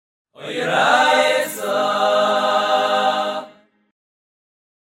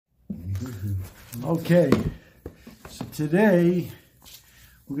Okay, so today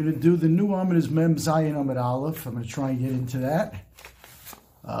we're going to do the new Amud is Mem Zayin Amud Aleph. I'm going to try and get into that.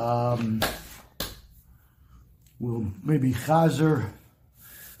 We'll maybe chazer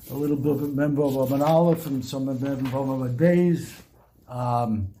a little bit of Mem Vav Amud Aleph and some of Mem Vav Amud Beis.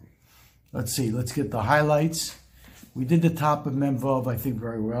 Let's see, let's get the highlights. We did the top of Mem Vav, I think,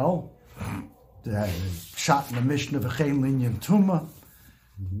 very well. The shot in the Mishnah of V'chein Linyam Tumah.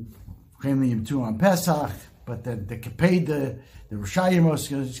 On Pesach, but the Kepeda, the Rishayim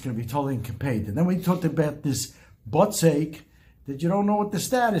is going to be totally in Kepeda. And then we talked about this botzeik that you don't know what the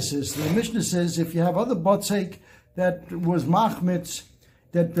status is. The Mishnah says if you have other botzeik that was machmitz,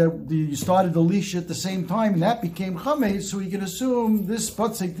 that you started the leash at the same time, and that became chametz, so you can assume this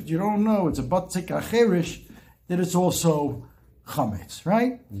botzeik that you don't know, it's a botzeik acherish, that it's also chametz,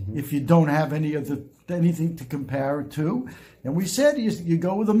 right? Mm-hmm. If you don't have anything to compare it to. And we said you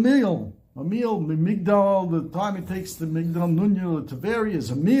go with a meal, migdal, the time it takes the migdal nunya to vary is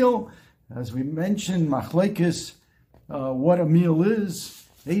a meal. As we mentioned, machlekes, what a meal is,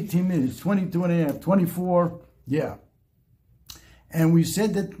 18 minutes, 22 and a half, 24, yeah. And we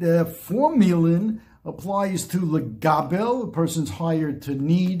said that the 4 milin applies to legabel, a person's hired to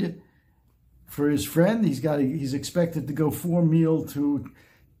need for his friend. He's expected to go 4 mil to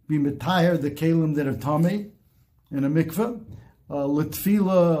be metayar the kalim that are tamei in a mikveh.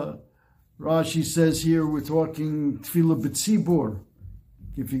 L'tfila, Rashi says here, we're talking tfila b'tzibur.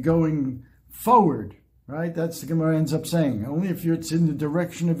 If you're going forward, right? That's the Gemara ends up saying. Only if it's in the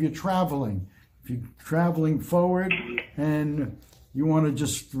direction of your traveling. If you're traveling forward and you want to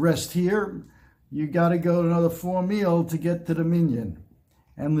just rest here, you got to go another 4 mil to get to the minyan.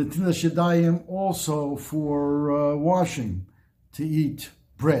 And l'tfila shadayim also for washing, to eat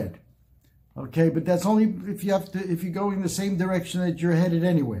bread. Okay, but that's only if you're going the same direction that you're headed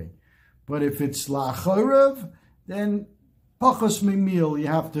anyway. But if it's la'achorav, then pachos meal, you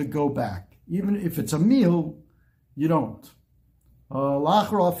have to go back. Even if it's a meal, you don't.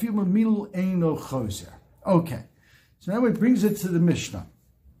 La'achorav afilu meal eino choser. Okay, so now it brings it to the Mishnah.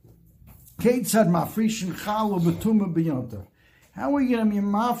 Keitzad mafrishin chalo b'tumah b'yontav. How are you going to be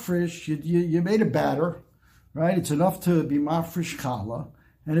mafrish? You made a batter, right? It's enough to be mafrish challah.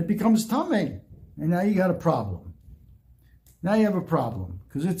 And it becomes tamei, and now you got a problem. Now you have a problem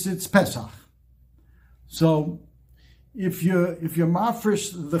because it's Pesach. So if you're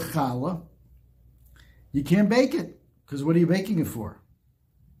mafresh the challah, you can't bake it because what are you baking it for?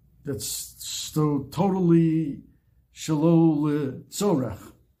 That's so totally shalol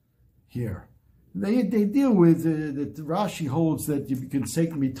tzorech here. They deal with that. Rashi holds that you can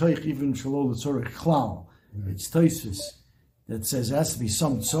take mitoich even shalol tzorech klal. It's Tosfos that says it has to be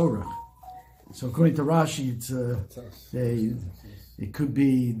some tzorech. So according to Rashi, it could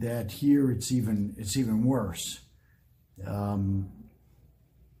be that here it's even worse. It's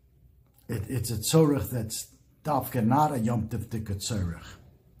a tzorech that's dafka, not a yom tiftika tzorech.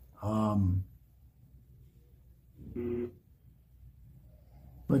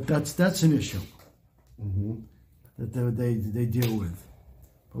 But that's an issue that they deal with.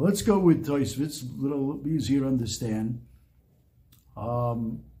 But let's go with Tosfos. It's a little easier to understand. Because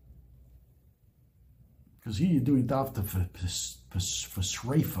here you're doing dafta for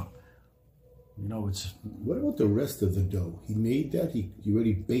shreifa. You know, it's... What about the rest of the dough? He made that? He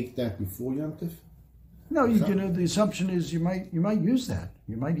already baked that before Yom Tov? No, the assumption is you might use that.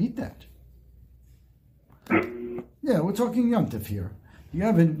 You might eat that. Yeah, we're talking Yom Tov here. You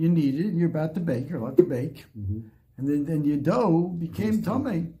need it, you're about to bake, you're allowed to bake. And then your dough became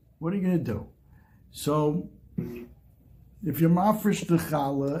tamei. What are you going to do? So... if you're mafresh the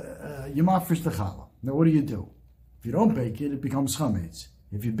challah, you mafresh the challah. Now what do? If you don't bake it, it becomes chametz.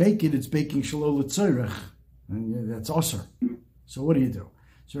 If you bake it, it's baking shalol tzorech, and that's osir. So what do?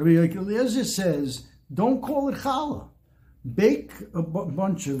 So Rabbi Eliezer says, don't call it challah. Bake a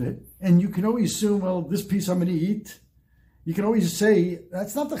bunch of it, and you can always assume, well, this piece I'm going to eat. You can always say,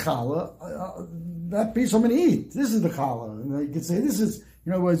 that's not the challah. That piece I'm going to eat. This is the challah. And you can say, this is,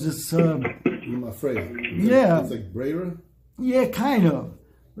 it's... I'm afraid. Yeah. It's like Breira? Yeah, kind of.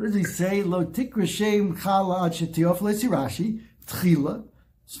 What does he say? Lo tikra shem chala ad shetiof. Let's see Rashi. Tchila.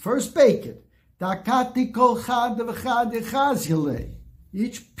 First bake it. Dakati kol chad v'chad echaz yalei.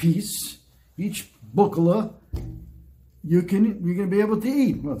 Each piece, each bukla, you're going to be able to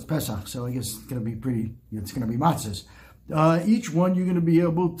eat. Well, it's Pesach, so I guess it's going to be matzahs. Each one you're going to be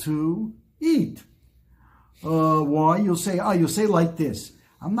able to eat. Why? You'll say like this.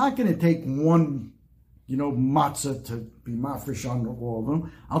 I'm not going to take one matzah to be mafresh on all of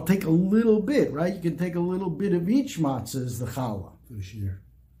them. I'll take a little bit, right? You can take a little bit of each matzah as the challah. For the shear.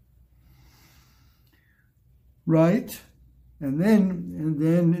 Right? And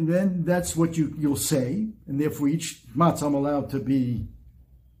then that's what you'll say. And therefore each matzah I'm allowed to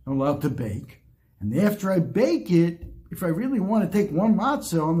bake. And after I bake it, if I really want to take one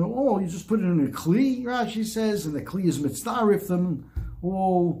matzah on the all, you just put it in a kli, Rashi says, and the kli is mitzdarif them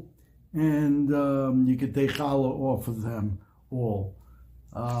all, and you could take challah off of them all.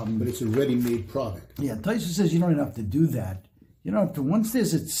 But it's a ready-made product. Yeah, Taisa says you don't have to do that. You don't have to. Once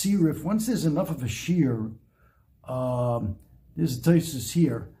there's a tzirif, once there's enough of a shear, there's a Taisa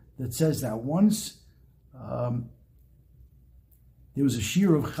here that says that once there was a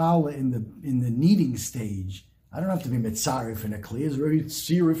shear of challah in the kneading stage, I don't have to be mitzarif in a kli. It's already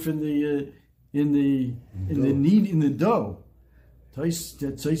tzirif in the dough.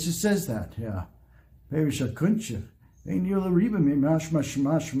 Taisa says that. Yeah. It's a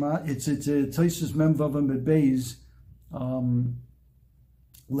Taisa's memvav and beis.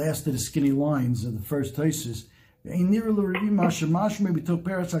 Last of the skinny lines of the first Taisa's. Maybe took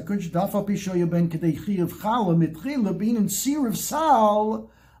Paris. I couldn't dafal pishoya ben kadei of challah mitchila being in sir of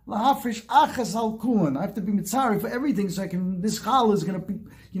sal lahafresh achas al kulan. I have to be mitzari for everything, so I can. This challah is going to be,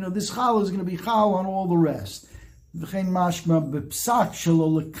 this challah is going to be challah on all the rest. V'chein mashma b'psak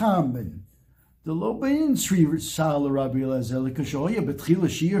shelo lekamen. The lo bein sri sal Rabbi Elazar lekashoya betchila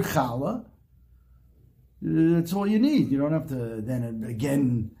shir challah. That's all you need. You don't have to then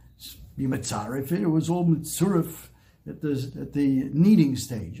again be mitzarif. It was all mitzarif at the kneading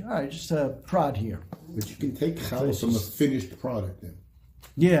stage. All right, just a prod here. But you can take challah from a finished product then.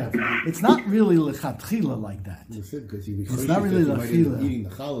 Yeah, it's not really lechatchila like that. It's not really lechatchila. Eating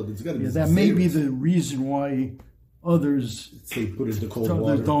the challah, it's got to be. That may be the reason why others say put it in cold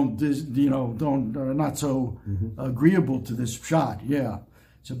water. Are not so agreeable to this shot. Yeah.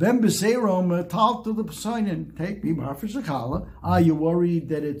 So ben b'seirom talk to the Poseidon, take me mafresh challah. You worried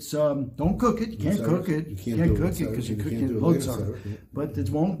that it's don't cook it. You can't cook it. You can't cook it because you're cooking lotzar. But it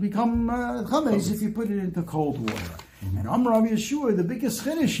won't become chametz if you put it into cold water. And I'm Rabbi Yeshua. The biggest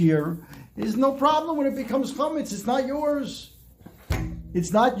chiddush here is no problem when it becomes chametz. It's not yours.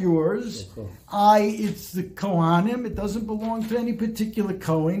 It's not yours. It's the Kohanim. It doesn't belong to any particular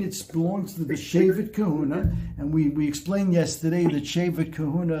Kohen. It belongs to the Shevet Kahuna. And we explained yesterday that Shevet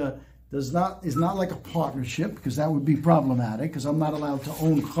Kahuna is not like a partnership, because that would be problematic, because I'm not allowed to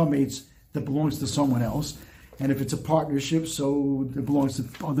own chametz that belongs to someone else. And if it's a partnership, so it belongs to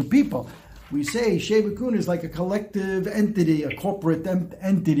other people. We say Shevet Kahuna is like a collective entity, a corporate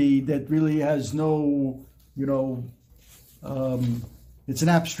entity that really has no, it's an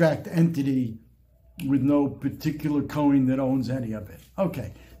abstract entity with no particular Kohen that owns any of it.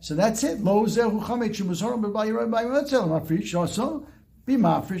 Okay, so that's it. Lo zehu chametz shemuzorim b'bayiroi b'mayotzel mafresh also be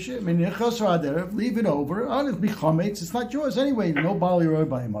mafresh it. Menichas raderev, leave it over. It'll be chametz. It's not yours anyway. No bayiroi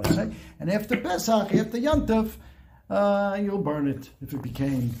b'mayotzel. And after Pesach, after Yantav, you'll burn it if it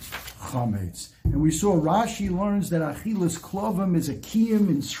became chametz. And we saw Rashi learns that achilas klovim is a kiyum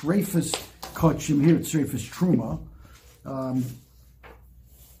in sreifas kachim. Here it's sreifas truma.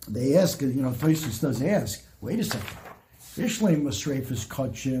 They ask, Tosfos does ask, wait a second, Ishleim Masreifas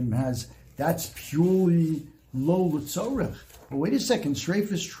Kachim that's purely lo l'tzorech. But wait a second,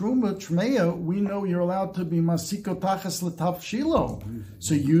 Sreifas Truma, Trmeya, we know you're allowed to be Masiko Tachas L'Taf Shilo.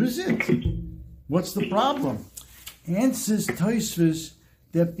 So use it. What's the problem? Answers Tosfos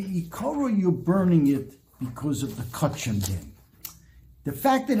that Be'ikoro you're burning it because of the Kachim din. The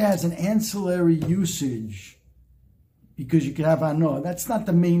fact that it has an ancillary usage, because you can have anoah. That's not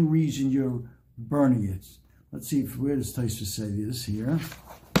the main reason you're burning it. Let's see, where does Tosfos say this here?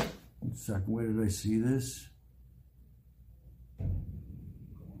 1 second, where did I see this?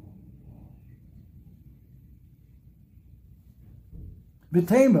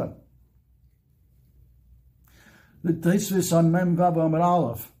 B'tema. The Tosfos on Mem Vav Amud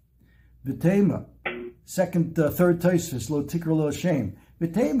Aleph. B'tema. Third Tosfos, lo tikra lo shem.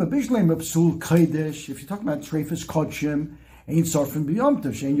 If you're talking about Treifas Kodshim, ain't sarfin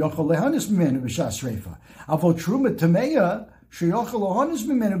b'yomtiv, ain't yochel lehanis b'menu b'shas reifa. Avol truma tameya, sheyochel lehanis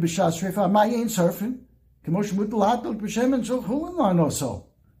b'menu b'shas reifa, ma ain't sarfin. K'mosh mut l'hatel b'shemen shel chulin lanoso.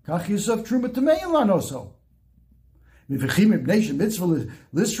 Kach yisov truma tameya lanoso. Mivachim ibnei mitzvah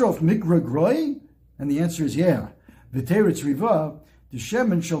lisrof mikra groi? And the answer is yeah. V'teretz riva, the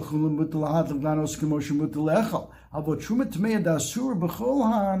shemen shel chulin mut l'hatel lanos k'mosh mut l'echel. Avot truma tameya dasur b'chol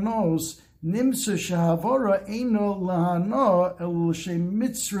ha'anos nimsa shahavora eino lahano el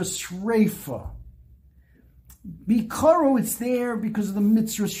shemitzra sreifa. Bikaro, it's there because of the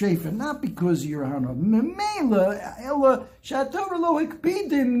mitzvah shrefa, not because you're hana. Memela, ella, shator lo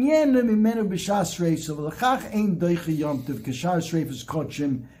hikpidim yenem imenu b'shas shrefa, v'lachach ein doiche yomtiv, k'shar shrefa's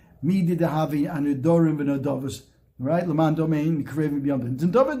kochim, midi dehavi, anudorim v'nodovus, right? Leman domain, krevim b'yomtiv.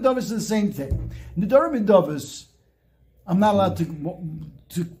 Dovid Dovis is the same thing. Nudorim v'nodovus, I'm not allowed to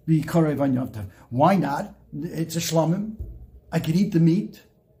be korev on yomtiv. Why not? It's a shlomim. I could eat the meat.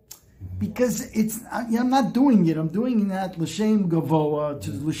 Because I'm not doing it. I'm doing that l'shem gavoa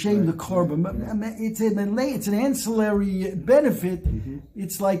to l'shem the korban. It's an ancillary benefit. Mm-hmm.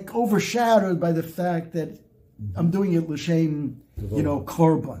 It's like overshadowed by the fact that I'm doing it l'shem,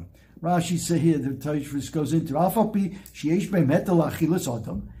 korban. Rashi said here, the Tashris goes into Afapi sheyesh beim hetel achilas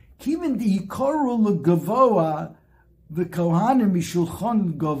adam kiven diikaru legavoa v'kohanim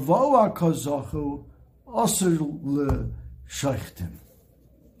mishulchan gavoa kazachu aser l'sheichtim.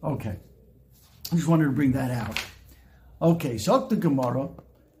 Okay, I just wanted to bring that out. Okay, so the Gemara,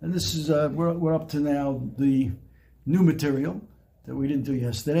 and this is we're up to now the new material that we didn't do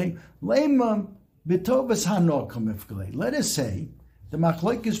yesterday. Lema b'tovas hanokam ifgalei. Let us say the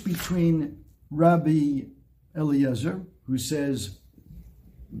machlokes between Rabbi Eliezer, who says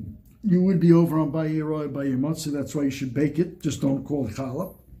you would be over on Bayiroi by your matzah, that's why you should bake it. Just don't call it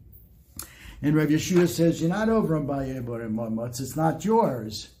challah. And Rav Yeshua says, you're not over on Bayeh Borem Mamatz, it's not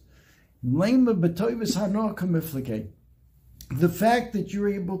yours. The fact that you're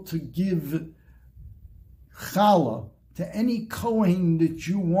able to give challah to any Kohen that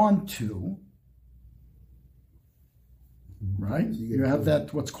you want to, right? You have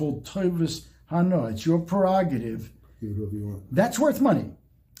that, what's called Tovis Hano, it's your prerogative. That's worth money.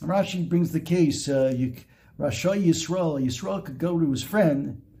 Rashi brings the case, Rasha Yisrael could go to his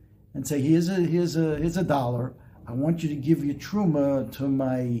friend and say, here's a dollar. I want you to give your truma to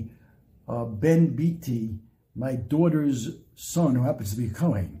my Ben Biti, my daughter's son, who happens to be a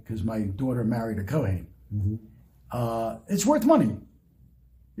Kohen, because my daughter married a Kohen. Mm-hmm. It's worth money.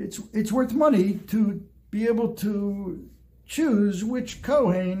 It's worth money to be able to choose which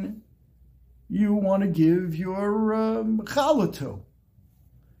Kohen you want to give your challah to.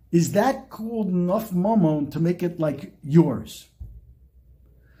 Is that called enough mamon to make it like yours?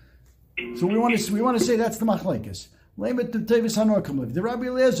 So we want to say that's the machlekes. The Rabbi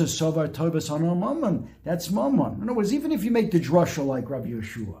Eliezer sovar tovas hanor mamon. That's mamon. In other words, even if you make the drasha like Rabbi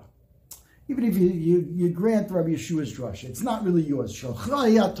Yeshua, even if you grant Rabbi Yeshua's drasha, it's not really yours. Shel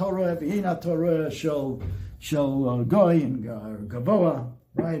chayat Torah, v'hinat Torah, shel goy and gavoa.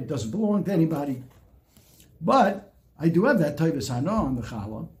 Right? It doesn't belong to anybody. But I do have that tovas hanor on the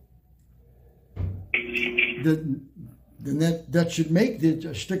challah. Then that should make the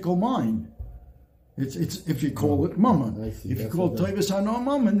shtickle mine. It's if you call it mammon. If you call Tovis Hanor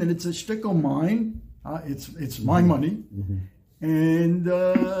mammon, then it's a shtickle mine. It's my money, mm-hmm. And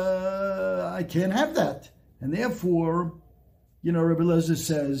I can't have that. And therefore, Rabbi Eliezer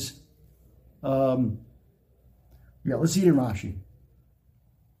says, let's see it in Rashi.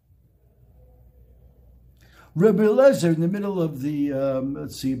 Rabbi Eliezer, in the middle of the,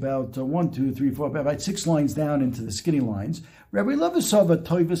 about 1, 2, 3, 4, 5, about 6 lines down into the skinny lines. Rabbi Eliezer sava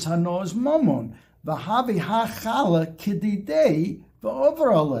toivus hanos mamon v'havi hachala kididei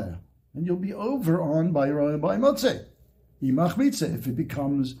v'over aleh, and you'll be over on by motzei imach mitzeh if it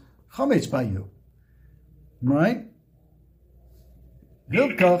becomes chametz by you, right?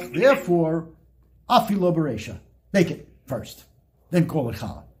 Hilkach, therefore, afilo bereisha, bake it first, then call it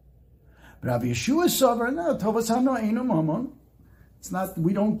challah. But Rabbi Yeshua sover, no, tovas hano eino mamon. It's not,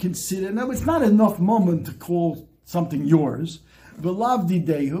 we don't consider, no, it's not enough mamon to call something yours. V'lav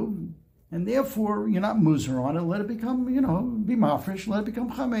didehu, and therefore you're not muzer on it. Let it become, be mafresh. Let it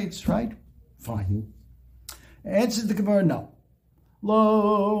become chametz, right? Fine. Answer the Gemara, no.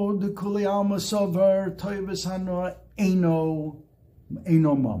 Lo de kuli alma sover tovas hano eino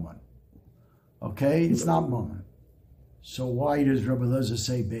mamon. Okay, it's not mamon. So why does Rabbi Eliezer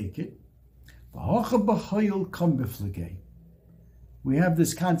say bake it? We have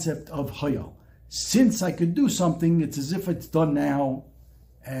this concept of hoyel. Since I could do something, it's as if it's done now,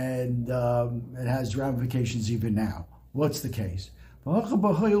 and it has ramifications even now. What's the case?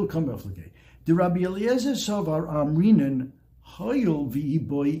 The Rabbi Eliezer sovar amrinan hoyel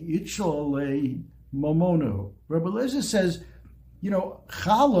v'iboy itchole momono. Rabbi Eliezer says,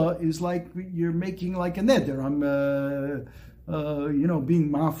 challah is like you're making like a neder.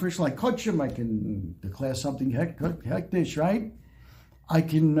 Being mafresh like kochim, I can declare something hektish, right? I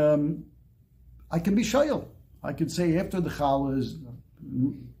can be shayil. I could say after the challah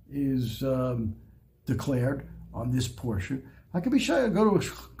is declared on this portion, I could be shayil. Go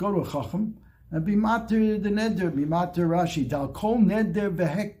to a chacham and be matter the neder, be matter Rashi. Dal kol neder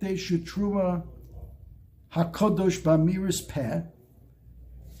vehekte shutruma hakodosh bamiris peh.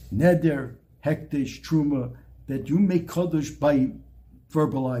 Neder, hekdesh, truma, that you make kodosh by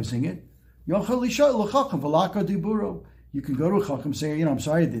verbalizing it. You can go to a chacham, say, I'm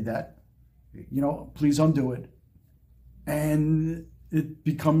sorry I did that. Please undo it. And it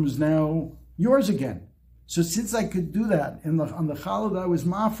becomes now yours again. So since I could do that on the challah that I was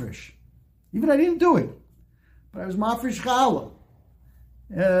mafresh, even I didn't do it, but I was mafresh challah,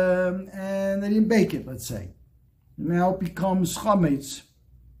 and I didn't bake it, let's say. Now it becomes chametz,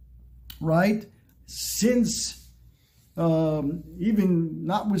 right? Since even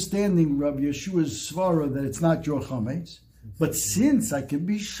notwithstanding Rabbi Yeshua's svara that it's not your chametz, but since I can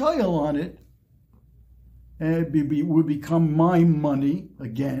be shoyal on it, it would become my money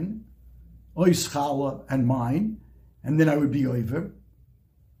again, ois challah and mine, and then I would be over.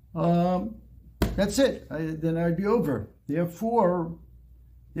 That's it. Then I'd be over. Therefore,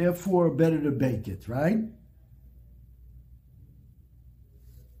 better to bake it, right?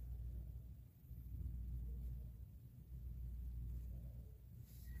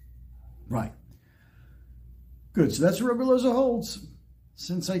 Right. Good. So that's what Rabbi Elazar holds.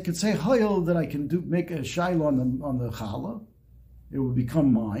 Since I could say hayel that I can make a shaila on the challah, it would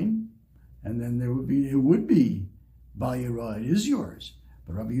become mine, and then it would be bayira. It is yours.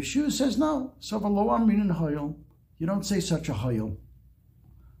 But Rabbi Yeshua says no. So lo amrin in hayel. You don't say such a hayel,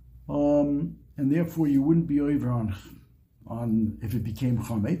 and therefore you wouldn't be over on if it became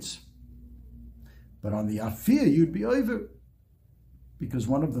chametz. But on the afir you'd be over, because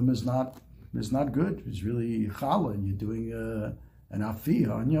one of them is not good. It's really challah, and you're doing an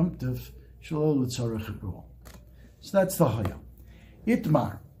afiyah on Yom Tov shalol l'tzarech at all. So that's the hayah.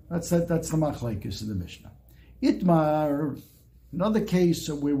 Itmar. That's the machlekes in the Mishnah. Itmar. Another case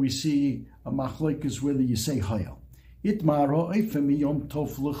where we see a machlekes whether you say hayah. Itmar ha'ifem Yom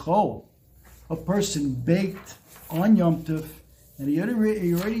Tov l'chol. A person baked on Yom Tov, and he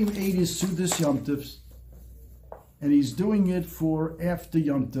already ate his sudas Yom Tov, and he's doing it for after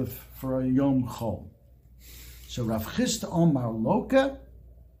Yom Tov, for a Yom Chol. So Rav Chisda Omar Loka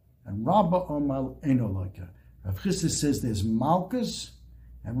and Rabba Omar Eno Loka. Rav Chisda says there's Malkus,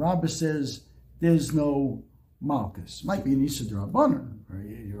 and Rabba says there's no Malkus. Might be an Isser D'Rabbanan, or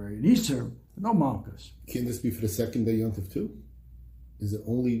an Isser, but no Malkus. Can this be for the second day Yom Tov too? Is it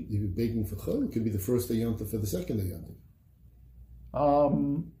only if you're baking for Chol? It could be the first day Yom Tov for the second day Yom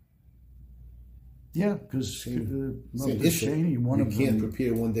Tov. Yeah, because you can't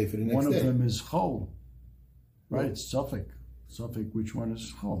prepare one day for the next day. One of them is Chol, right? It's Suffolk. Which one is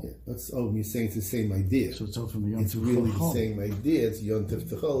Chol? Yeah, you're saying it's the same idea. So it's all from the Yom Tov. It's really the same idea. It's Yom Tov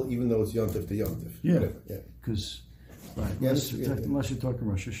to Chol, even though it's Yom Tov to Yom Tov. Yeah, because unless you're talking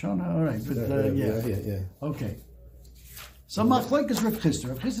Rosh Hashanah, all right. But yeah. Okay. So machlekes Rav Chisda.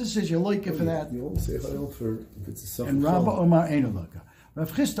 Rav Chisda says you like it for that. You only say hayel for if it's a Suffolk. And Rabba Omar Eino Loka.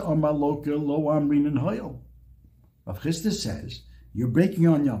 Rav Chisda Omar Loka Lo Amrin and Hayel. Rav Chisda says you're breaking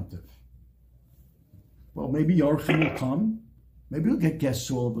on Yom Tov. Well, maybe Yorchim will come. Maybe you'll get guests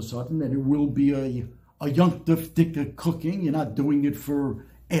all of a sudden, and it will be a Yom Tov tikka cooking. You're not doing it for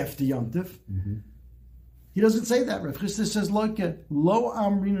after Yom Tov. Mm-hmm. He doesn't say that. Rav Chisda says Loka Lo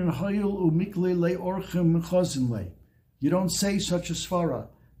Amrin and Hayel Umikle Le Orchim Chazin Le. You don't say such a svara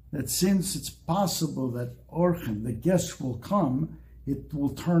that since it's possible that orchim, the guests will come, it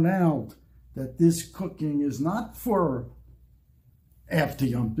will turn out that this cooking is not for after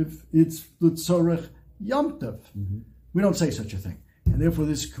Yom Tov, it's l'tzorech Yom Tov. Mm-hmm. We don't say such a thing, and therefore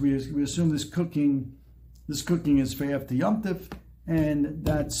we assume this cooking is for after Yom Tov, and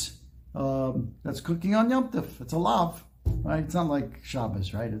that's cooking on Yom Tov. It's a lav, right? It's not like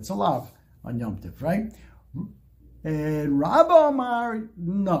Shabbos, right? It's a lav on Yom Tov, right? And Rabba Omar,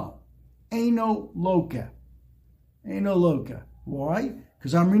 no. Eino Loka. Why?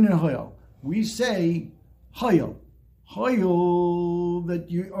 Because I'm reading Hayel. We say Hayel. Hayel,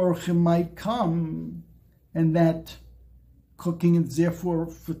 that you Orchim might come, and that cooking is therefore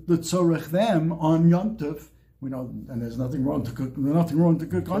for the tzorech them on Yom Tov. We know, and there's nothing wrong to cook. There's nothing wrong to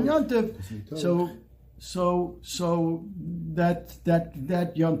cook on Yom Tov. So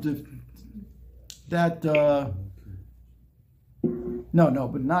that Yom Tov, No,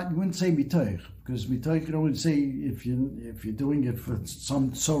 but not. You wouldn't say mitoich, because mitoich you can only say if you're doing it for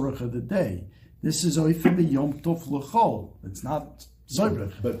some tzorech of the day. This is oifim the Yom Tov l'chol. It's not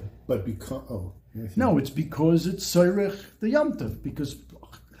tzorech. But because no, it's because it's tzorech the Yom Tov. Because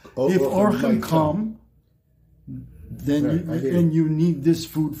if orchim come, then you need this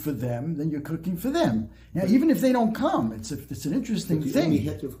food for them, then you're cooking for them. Now, even if they don't come, it's an interesting thing. The only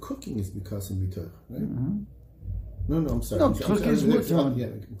heter of cooking is because of mitoch, right? Mm-hmm. No, I'm sorry. No, cook is mutter.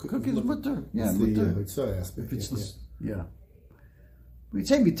 Cook is mutter. Yeah, the aspect. Yeah. We'd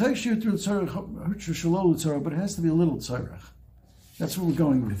say mitoch shir through tzarech, but it has to be a little tzarech. That's what we're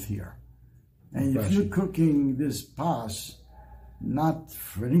going with here. And if you're cooking this pas, not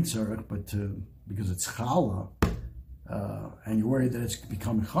for any tzarech, but because it's challah, and you're worried that it's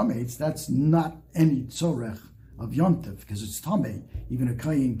becoming chametz, that's not any tzorech of yontif, because it's tamei. Even a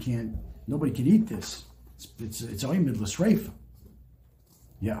kayin nobody can eat this. It's oimid l'sreifa.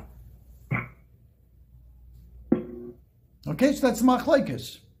 Yeah. Okay, so that's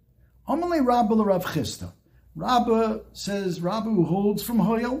machlekes. Amalei Rabbi l'Rav Chisda. Rabbi who holds from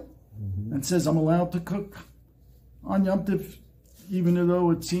Hoyel, and says I'm allowed to cook on Yom Tov, even though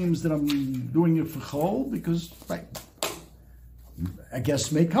it seems that I'm doing it for Chol, because a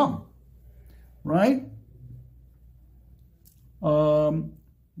guest may come, right?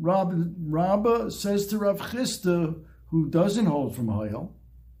 Rabbi says to Rav Chisda, who doesn't hold from Hoyel,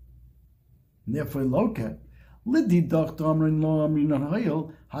 and therefore loket, how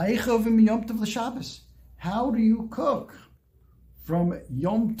do you cook from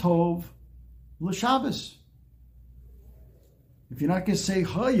Yom Tov l'Shabbos? If you're not going to say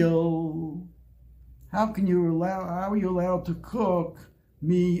Hoyel, how are you allowed to cook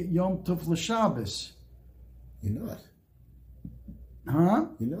me Yom Tov l'Shabbos? You're not. Huh?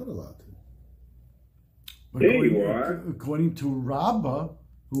 You're not allowed to. There you are. According to Rabba,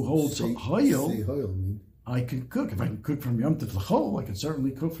 who holds Hoyel, I can cook. If I can cook from Yom Tov l'Chol, I can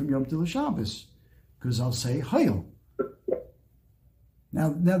certainly cook from Yom Tov l'Shabbos, because I'll say Hoyel. Now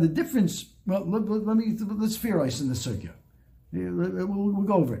the difference. Well, let's theorize in the sugya. We'll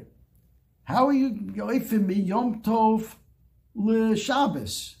go over it. How are you goifim me Yom Tov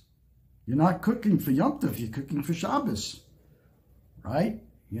l'Shabbos? You're not cooking for Yom Tov. You're cooking for Shabbos, right?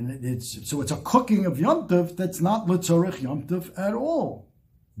 It's a cooking of Yom Tov that's not l'tzorech Yom Tov at all.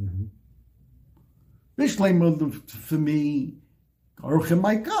 Bishleim for me, Aruchim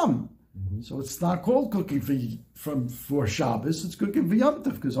might come. So it's not called cooking for Shabbos. It's cooking for Yom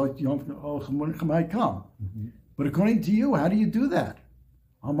Tov because Aruchim might come. But according to you, how do you do that?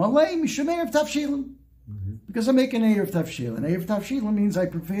 Amalei mishamei of tafshilin, because I make an erev tafshilin. Erev tafshilin means I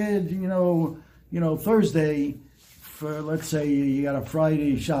prepared, Thursday for, let's say you got a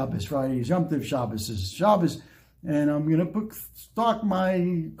Friday Shabbos. Friday is Yom Tov, Shabbos is Shabbos, and I'm going to start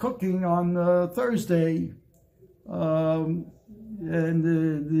my cooking on Thursday, and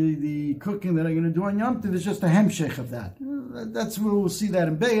the cooking that I'm going to do on Yom Tov is just a hemshech of that. That's where we'll see that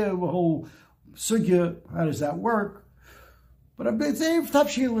in Be'er, the whole sugya. How does that work? But it's erev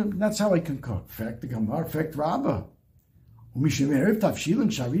tafshilin. That's how I can cook. Fact the Gemara, fact Rabbah. Erev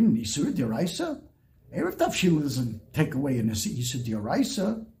tafshilin sharin isur diraisa. Erev tafshilin doesn't take away an isur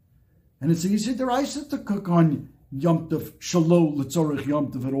diraisa, and it's isur diraisa to cook on Yom Tov Shalom l'tzorech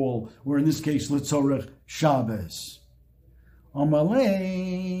Yom Tov at all, or in this case l'tzorech Shabbos.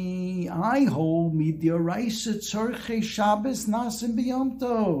 Amalei, I hold me diraisa tzorchei Shabbos nasim b'Yom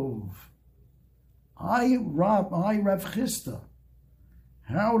Tov. I Rav Chisda.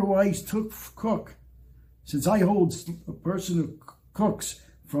 How do I cook? Since I hold a person who cooks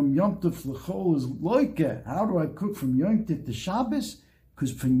from Yom Tov l'Chol is loike, how do I cook from Yom Tov to Shabbos?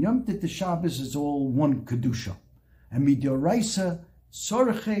 Because from Yom Tov to Shabbos is all one kedusha. And midyoraisa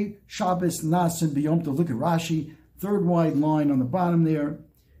sorche Shabbos nasin b'Yom Tov. Look at Rashi, third wide line on the bottom there.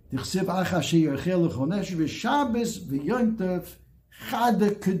 Tichsiv achashi yerchel l'chonesh v'Shabbos v'Yom Tov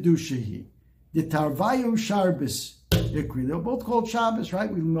chada kedushahi. The Tarvayu Shabbos Ikri. They're both called Shabbos,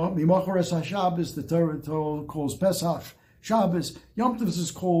 right? We know Mimachares Shabbos. The Torah calls Pesach Shabbos. Yom Tov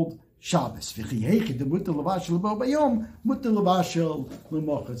is called Shabbos. It's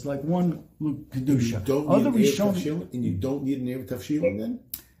like one kedusha. And you don't need an erev tafshilin then?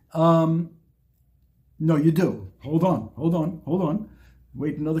 No, you do. Hold on.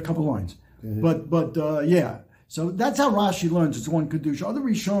 Wait another couple lines. But yeah. So that's how Rashi learns. It's one kedusha. Other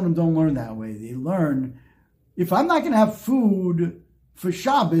Rishonim don't learn that way. They learn, if I'm not going to have food for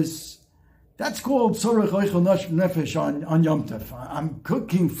Shabbos, that's called tzorech oichel nefesh on Yom Tov. I'm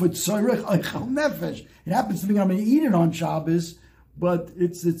cooking for tzorech oichel nefesh. It happens to be I'm going to eat it on Shabbos, but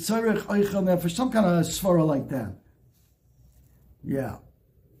it's tzorech oichel nefesh, some kind of svara like that. Yeah.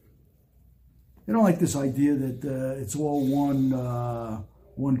 They don't like this idea that it's all one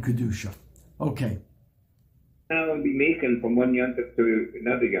kedusha. Okay. Now be making from one yontif to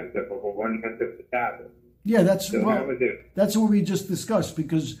another yontif, or from one yontif to Shabbos. Yeah, that's what we just discussed,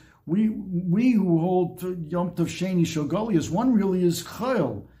 because we who hold Yom Tov Sheni Shogolius, one really is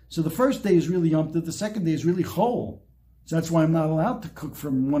Chol. So the first day is really Yom Tov, the second day is really Chol. So that's why I'm not allowed to cook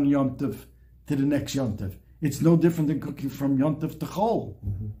from one Yom Tov to the next Yom Tov. It's no different than cooking from Yom Tov to Chol.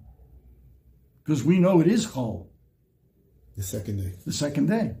 Because we know it is Chol. The second day. The second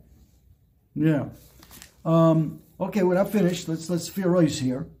day. Yeah. Okay, we're not finished. Let's theorize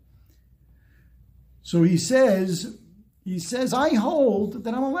here. So he says, I hold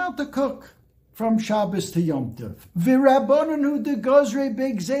that I'm allowed to cook from Shabbos to Yom Tov. V'rabbanan hu de gozrei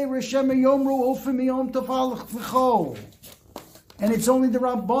b'gzeira shema yomru ofim Yom Tov alach v'chol. And it's only the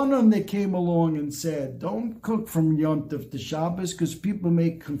Rabbanan that came along and said, don't cook from Yom Tov to Shabbos, because people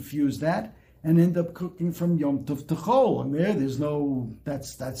may confuse that and end up cooking from Yom Tov to Chol. And there's no,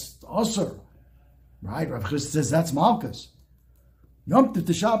 that's Osir. Right? Rav Chisda says that's Malkus. Yom Tov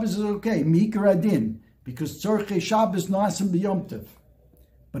to Shabbos is okay. Mikar Adin. Because Tzorchei Shabbos Nasim b'Yom Tov.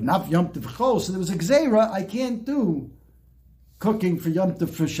 But not Yom Tov Chol. So there was a Gzeira. I can't do cooking for Yom Tov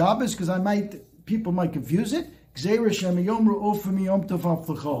for Shabbos because people might confuse it. Gzeira Shem Yomru Ofim Yom Tov Af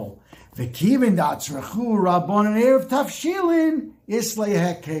L'Chol. V'kivin datzrachu Rabbanan Erev Tavshilin Islay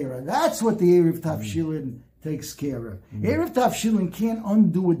HaKeira. That's what the Erev Tavshilin takes care of. Erev Tavshilin can't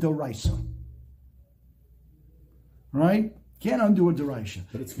undo a Doraisa. Right? Can't undo a Doraisa.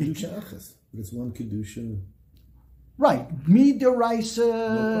 But it's Kedusha Achas. But it's one Kedusha. Right. Mi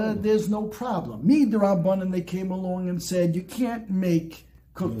Doraisa, there's no problem. Mi D'Rabbanan, they came along and said, you can't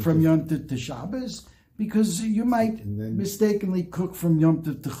cook from Yom Tov to Shabbos because you might mistakenly cook from Yom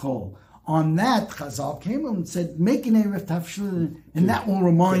Tov to Chol. On that, Chazal came and said, make an Erev Tavshilin, and that will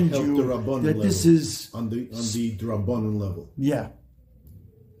remind you that this is... On the D'Rabbanan level. Yeah.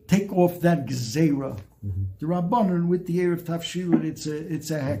 Take off that Gzeira. The Rabbanan with the Erev Tavshilin,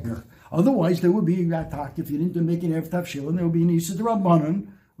 it's a hecker. Otherwise, there would be attack if you didn't make an Erev Tavshilin. There would be an Isa the Rabbanan,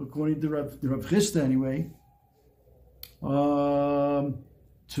 according to Rav Chisda anyway,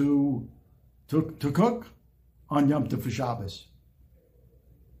 to cook on Yom Tov for Shabbos.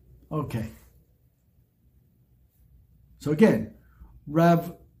 Okay. So again,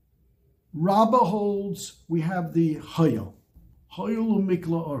 Rabba holds we have the Hayel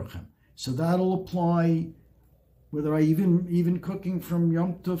u'mikla orchem. So that'll apply whether I even cooking from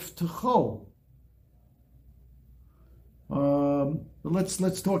Yom Tov to Chol. But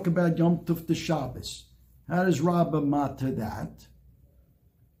let's talk about Yom Tov to Shabbos. How does Rabba matter that?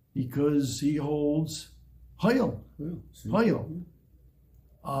 Because he holds Hayel. Hayel.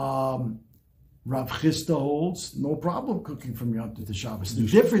 Rav Chisda holds no problem cooking from Yom Tov to Shabbos. The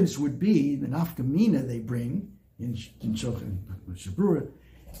difference would be the nafkamina they bring in Shabrura.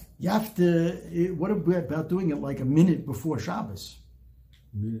 You have to. What about doing it like a minute before Shabbos?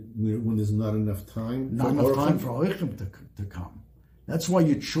 When there's not enough time. Not enough time for Oichem to come. That's why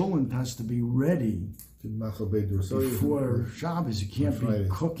your cholent has to be ready before Shabbos. You can't be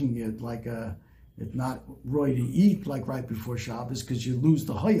cooking it like it's not right to eat like right before Shabbos because you lose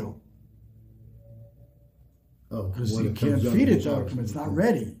the hayel. Oh, because you can't feed it to it's not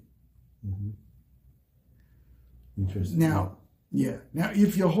ready. Interesting. Now,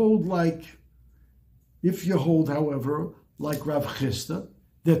 if you hold, however, like Rav Chisda,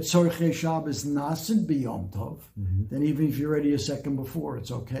 that Tzorchei Shabbos nasin b'Yom Tov, then even if you're ready a second before,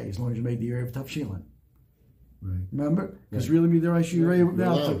 it's okay, as long as you made the Erev Tavshilin. Right. Remember? Because really,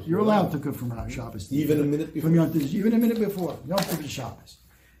 you're allowed to cook from Shabbos. Even a minute before? Even a minute before. Yom Tov to Shabbos.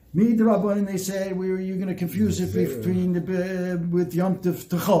 Me, the Rabbanan, they said, you're going to confuse it with Yom Tov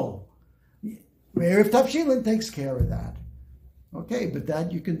to Chol. Erev Tavshilin takes care of that. Okay, but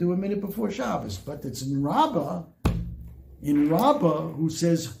that you can do a minute before Shabbos. But it's in Rabba, who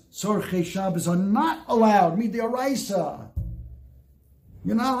says Tzorchei Shabbos are not allowed. Midoraisa.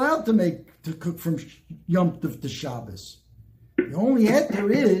 You're not allowed to cook from Yom Tov to Shabbos. The only heter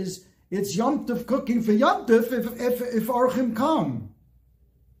is it's Yom Tov cooking for Yom Tov if Orchim come.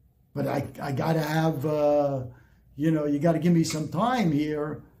 But I got to have, you got to give me some time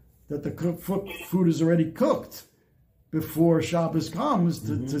here that the food is already cooked before Shabbos comes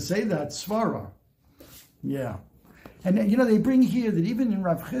to say that svara. Yeah. And they bring here that even in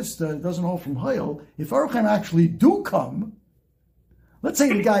Rav Chisda, it doesn't hold from Hayel, if Orchem actually do come, let's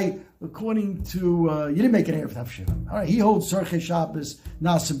say the guy, according to, you didn't make an Erev Tavshilin. All right, he holds Tzorchei Shabbos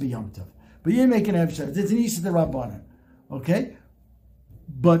Nasim b'Yom Tov. But you didn't make an Erev Tavshilin. It's an Isa the Rabbanan. Okay?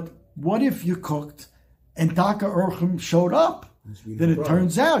 But what if you cooked and Taka Orchem showed up then it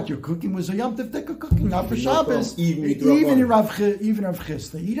turns out your cooking was a Yom Tov Tikka cooking, not for Shabbos. Even Rav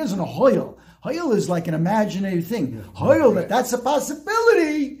Chisda, he doesn't know hoil. Hoil is like an imaginative thing. Hoil, that's a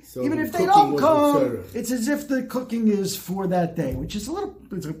possibility. So even if they don't come, it's as if the cooking is for that day, which is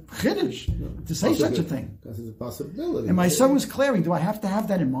it's a chiddush to say such a thing. Because it's a possibility. And my son was clearing, do I have to have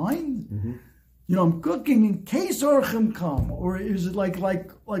that in mind? Mm-hmm. I'm cooking in case Orchim come, or is it like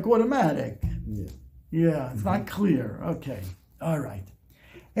automatic? Yeah, it's not clear. Okay, all right.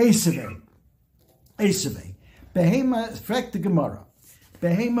 Esave. Behema, frek the Gemara.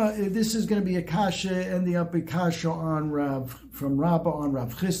 Behema, this is going to be a kasha, ending up a kasha from Rabbi on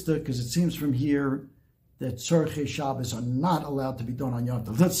Rav Chisda, because it seems from here that Tzorchei Shabbos are not allowed to be done on Yom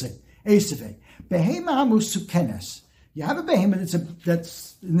Tov. Let's see. Esave. Behema hamusukenes. You have a behemoth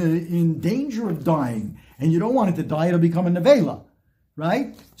that's in danger of dying, and you don't want it to die, it'll become a nevela,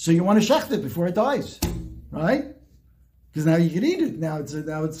 right? So you want to shecht it before it dies, right? Because now you can eat it. Now it's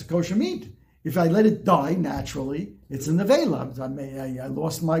a kosher meat. If I let it die naturally, it's a nevela. I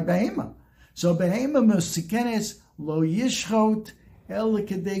lost my behemoth. So behemoth musikenes lo yishchot el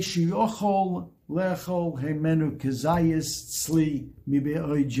kedei sheyochol lechol hemenu kazayis tzli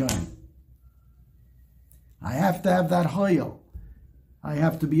mibe'oijan. I have to have that hoyel. I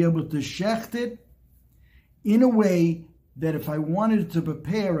have to be able to shecht it in a way that if I wanted to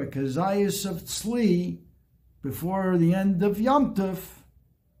prepare a kazayas of tzli before the end of Yom Tov,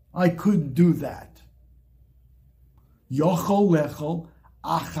 I could do that. Yochol lechol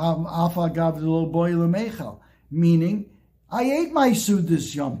acham afagav lo boy lemechal, meaning I ate my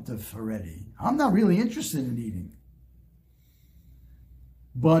sudas Yom Tov already. I'm not really interested in eating.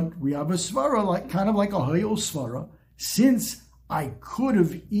 But we have a svara, kind of like a hoyel svara, since I could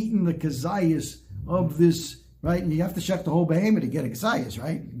have eaten the kazayas of this, right? And you have to check the whole behemoth to get a kazayas,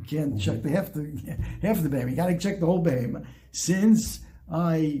 right? You can't check half of the behemoth. You got to check the whole behemoth. Since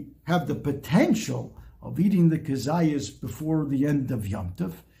I have the potential of eating the kazayas before the end of Yom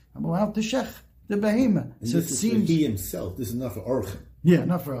Tov, I'm allowed to check the behemoth. So it seems he himself. This is not for orchim. Yeah,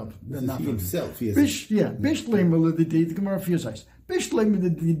 not for Orchim. This is he himself. Bishleim the Gemara Fiyosais. Bishleim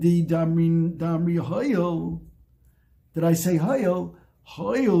the damri hoyel. Did I say hoyel?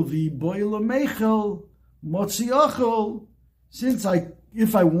 Hoyel the boil mechel motziachol. Since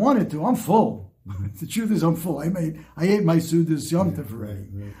if I wanted to, I'm full. The truth is, I'm full. I ate my sudas Yom Tov already.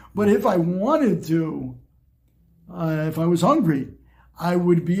 Right. But if I wanted to, if I was hungry, I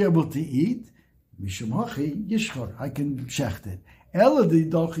would be able to eat. Mishum hachi yishchor. I can shecht it. Ella the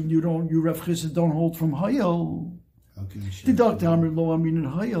dochin you Rav Chisda don't hold from hoyel. The doctor Amr lo amin in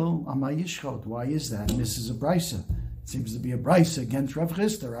hoyel amay yishchot. Why is that? And this is a brisa. It seems to be a brisa against Rav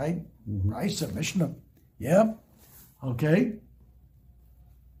Chisda, right? Mm-hmm. Brisa Mishnah. Yeah. Okay.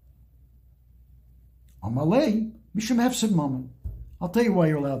 Amalei mishum hefsed moment. I'll tell you why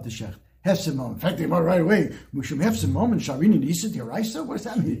you're allowed to shecht. Hefsed moment. In fact, they might right away. Mishum hefsed moment. Sharini nisa diraisa. What does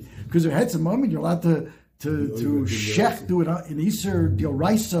that mean? Because if hefsed moment, you're allowed to shech, do it in Iser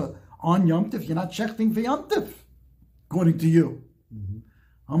Dioraisa on Yom Tov. You're not shechting for Yom Tov, according to you.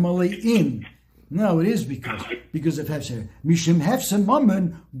 Amalei in. No, it is because of hefsed. Mishim hefsed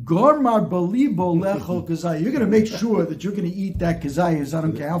mammon gormar balibo lechol kazayas. You're going to make sure that you're going to eat that kazayas. I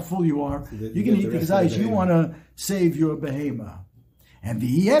don't care how full you are. You're going to eat the kazayas. You want to save your behema. And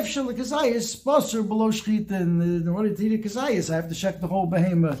the hefsed kazayas spasser below shchita. And in order to eat the kazayas, I have to check the whole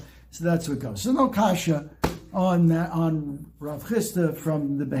behema. So that's what goes. So no kasha on Rav Chisda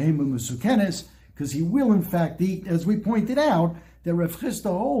from the Behema Musukenes, because he will in fact eat, as we pointed out, that Rav Chisda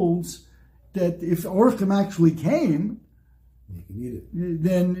holds that if Orchim actually came, you can eat it.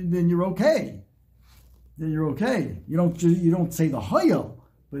 Then you're okay. Then you're okay. You don't say the hoyel,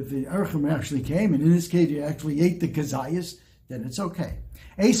 but if the Orchim actually came, and in this case you actually ate the kazayas, then it's okay.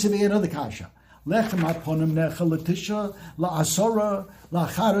 Esav another kasha. Lechem aponim necha latisha laasora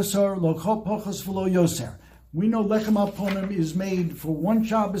lacharasor lochopochos v'lo yoser. We know lechem aponim is made for one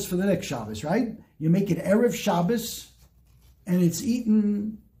Shabbos for the next Shabbos, right? You make it erev Shabbos, and it's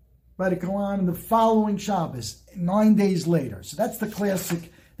eaten by the Kohen the following Shabbos, 9 days later. So that's the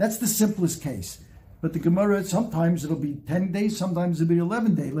classic. That's the simplest case. But the Gemara, sometimes it'll be 10 days, sometimes it'll be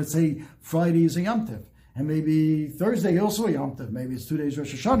 11 days. Let's say Friday is a Yom Tov, and maybe Thursday also a Yom Tov. Maybe it's 2 days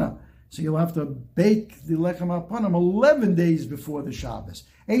Rosh Hashanah. So you'll have to bake the lechem aponim 11 days before the Shabbos.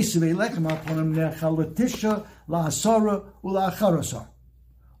 Esavei lechem aponim necha latisha laasara ulacharasar.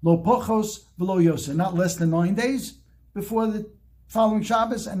 Lo pochos v'lo yoser. Not less than 9 days before the following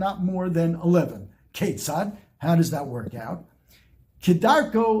Shabbos, and not more than 11. Ketzad. How does that work out?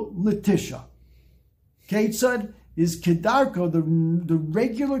 Kedarko latisha. Ketzad. is kedarko, the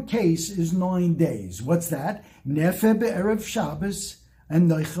regular case is 9 days. What's that? Nefe be'erev Shabbos and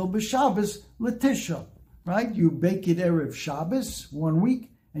noichel b'Shabbos l'tisha. Right? You bake it erev Shabbos 1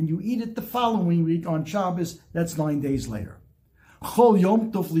 week, and you eat it the following week on Shabbos. That's 9 days later. Chol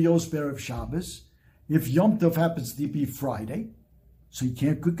Yom Tov lios be'erev Shabbos. If Yom Tov happens to be Friday, so you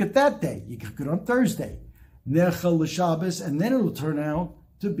can't cook it that day. You cook it on Thursday. Nechel l'Shabbos, and then it'll turn out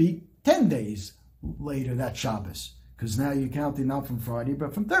to be 10 days later, that Shabbos. Because now you're counting not from Friday,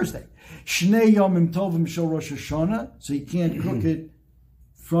 but from Thursday. Shnei Yomim Tovim Shel Rosh Hashanah, so you can't cook it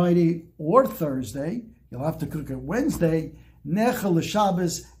Friday or Thursday. You'll have to cook it Wednesday. Nechel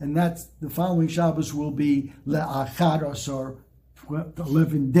l'Shabbos, and that's the following Shabbos will be le'achad asar,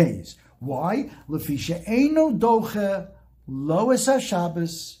 11 days. Why? Lefi she'eino doche lo es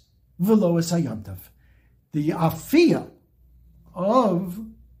HaShabbos v'lo es HaYom Tov. The afiyah of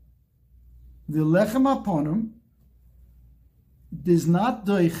the lechem haponim does not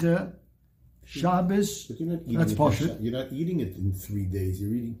doiche Shabbos. But you're not eating That's it. partial. You're not eating it in 3 days.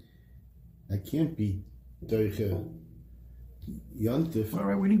 You're eating. That can't be doiche yontif. All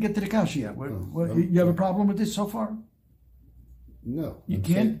right, we didn't get to the kasha yet. You have a problem with this so far? No, You I'm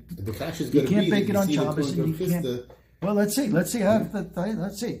can't. saying the kasha is You going to can't be bake that it on see the Shabbos, and you Kohen can't. Chista. Well, let's see. Let's see.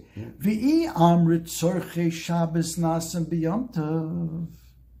 V'i amrit tzorchei Shabbos nasan b'Yom Tov.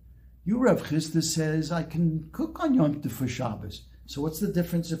 You, Rav Chisda, says I can cook on Yom Tov for Shabbos. So what's the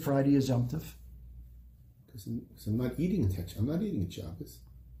difference if Friday is Yom Tov? Because I'm not eating it. I'm not eating it Shabbos.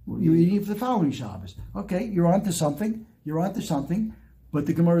 You're eating it for the following Shabbos. Okay, you're onto something. But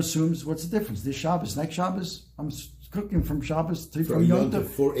the Gemara assumes, what's the difference? This Shabbos, next Shabbos, I'm cooking from Shabbos to from Yom Tov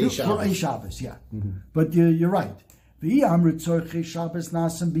for a Shabbos. For a Shabbos, yeah. Mm-hmm. But you're right. V'i amrit tzorchei Shabbos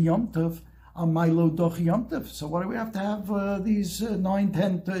nasan b'Yom Tov. So why do we have to have these 9,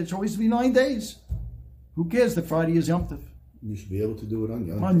 10, it's always be 9 days. Who cares that Friday is Yom Tov? You should be able to do it on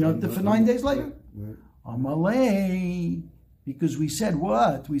Yom Tov. On Yom Tov for 9 days later? Right. Amalei, because we said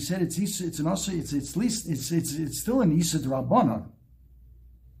what? We said it's still an Isa D'Rabbanan.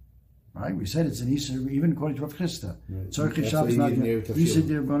 Right? We said it's an Isa, even according to Rav Chisda. Tzorchei Shabbos not Isa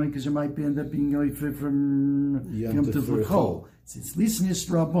D'Rabbanan, because it might end up being from Yom Tov L'Chol. It's Lisa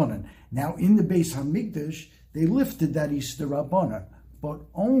Rabbanan. Now, in the Beis Hamikdash, they lifted that Easter Rabbanan, but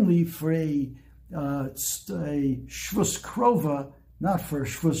only for a Shvus Krova, not for a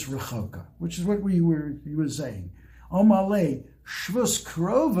Shvus Rechoka, which is what you were saying. Omale Shvus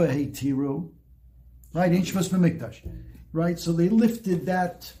Krova Heitiru, right? Ain't Shvus Hamikdash, right? So they lifted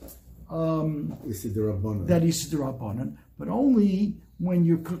that Easter Rabbanan. That Easter Rabbanan, but only when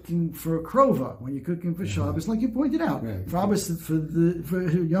you're cooking for a krova, when you're cooking for Shabbos, like you pointed out, Shabbos for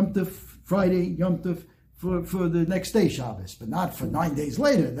Yom Tov Friday, Yom Tov for the next day Shabbos, but not for 9 days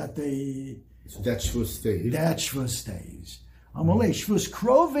later that they. So that Shvus stays. That Shvus stays. Amalei Shvus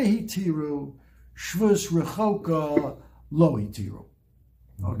krova hitiru, Shvus rechoka lo hitiru.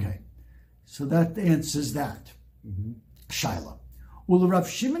 Okay, so that answers that. Shaila. Well, Rav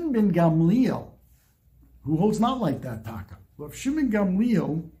Shimon ben Gamliel, who holds not like that taka. Rav Shimon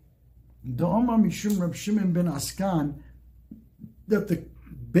Gamliel, the Omar Mishum Rav Shimon ben Askan, that the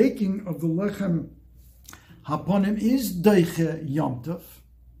baking of the lechem haponim is deiche Yom Tov,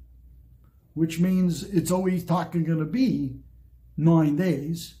 which means it's always talking going to be 9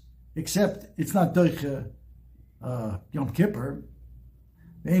 days, except it's not deiche Yom Kippur.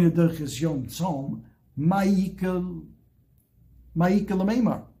 Ein deiche Yom Tzom. Ma'ikal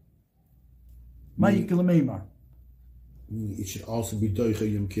Meimar. Ma'ikal Meimar. It should also be Doicha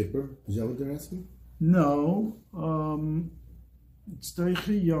Yom Kippur. Is that what they're asking? No. It's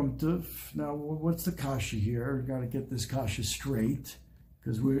Doicha Yom Tov. Now, what's the kasha here? Got to get this kasha straight,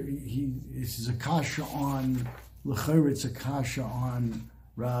 because this is a kasha on L'cher. It's a kasha on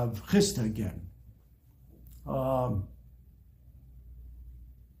Rav Chisda again.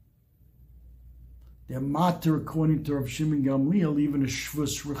 They're matter according to Rav Shimon Gamliel, even a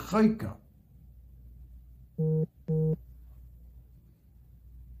shvus rechaika.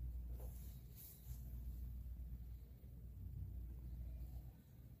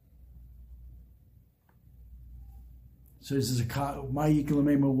 So this is a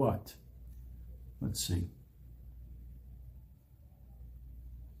ma'yikalamema what? Let's see.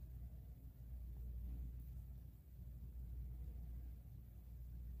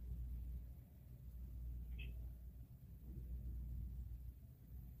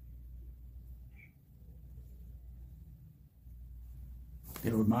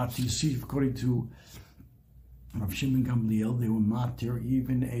 They were matir, you see, according to Rav Shimon Gamliel, they were matir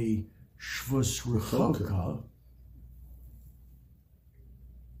even a shvus rechoka.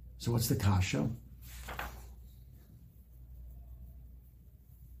 So what's the kasha?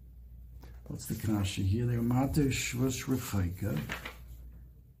 What's the kasha here? They're Mata Shvus Rechaika.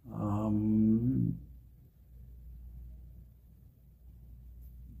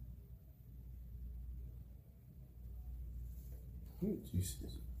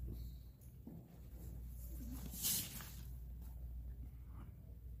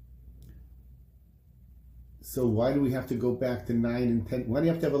 So why do we have to go back to 9 and 10? Why do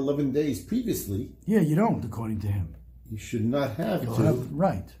you have to have 11 days previously? Yeah, you don't, according to him. You should not have to.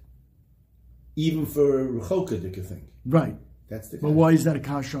 Right. Even for Rechoka, you think. Right. That's the. But why is that a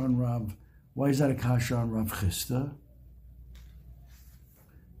kasha on Rav? Why is that a kasha on Rav Chisda?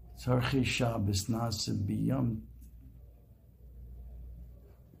 Tzarchei Shabbos Nasa Biyom.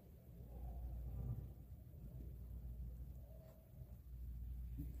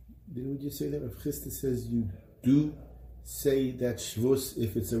 Didn't you say that? Rav Chisda says you do say that Shvus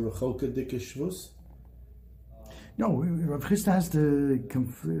if it's a Rechoka Dika Shvus? No, Rav Chisda has to.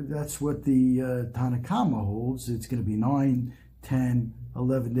 That's what the Tanakama holds. It's going to be 9, 10,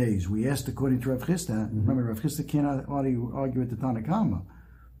 11 days. We asked according to Rav Chisda. Remember, Rav Chisda cannot argue with the Tanakama.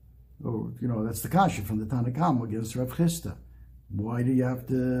 Or, that's the kasha from the Tanakama against Rav Chisda. Why do you have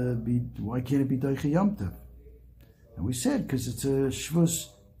to be? Why can't it be Doicha Yom Tov? And we said because it's a Shvus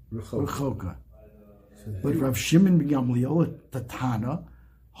Rechoka. But Rav Shimon ben Gamliel, the Tana,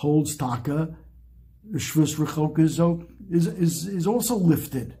 holds Taka. Shvus Rechoka is also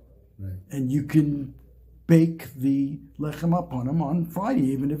lifted, right. And you can bake the lechem upon him on Friday,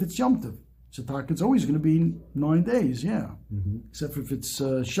 even if it's Yom Tov. So Taka, it's always going to be 9 days, except for if it's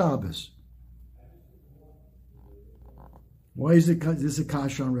Shabbos. Why is this a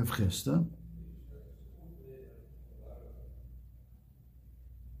kasha on Rav Chisda?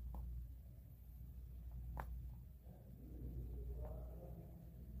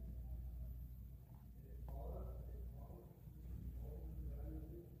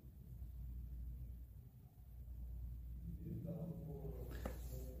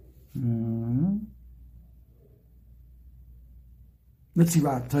 Let's see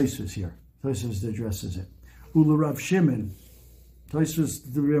Rav Tosfos here. Tosfos addresses it. Ula Rav Shimon. Tosfos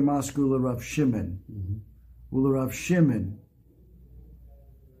the Ramask Ula Rav Shimon. Ula Rav Shimon.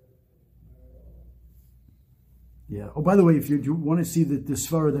 Yeah. Oh, by the way, if you want to see the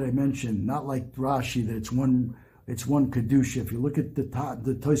svara that I mentioned, not like Rashi that it's one kedusha. If you look at the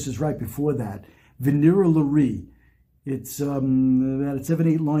Tosfos right before that, Venira Lari. It's about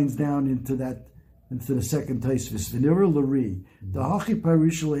 7-8 lines down into the second Tosfos. Venira Lari. The Hachi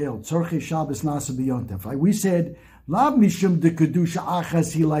Parishal El Tzorchei Shabbos Nasa B'Yontav. We said Lav Mishum de Kedusha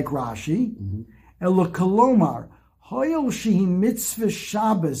Achas he like Rashi. Elo Kolomar Hoyel Shehi Mitzvah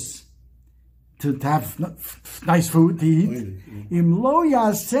Shabbos to have nice food to eat. Im Lo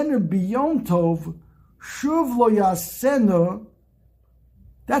Yasener B'Yontov Shuv Lo Yasener.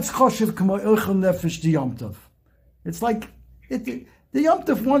 That's Choshev K'mo Ilchel Nefesh Di Yom Tov. It's like the Yom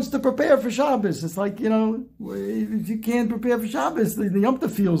Tov wants to prepare for Shabbos. It's like, if you can't prepare for Shabbos, the Yom Tov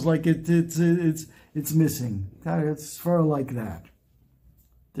feels like it's missing. It's far like that.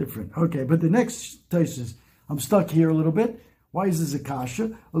 Different. Okay, but the next Tosfos, I'm stuck here a little bit. Why is this a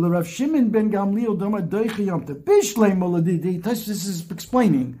kasha? Well, Rav Shimon ben Gamliel doma doicha Yom Tov. Bishlei moladidi. Tosfos is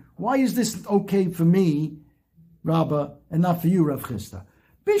explaining why is this okay for me, Rabbi, and not for you, Rav Chisda.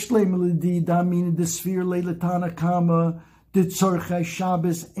 Bishlei moladidi da mean the sphere leilatana kama. The Tzorchei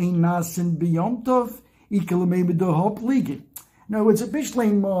Shabbos ein nasin b'Yom Tov ikel maybe the hop ligi. Now it's a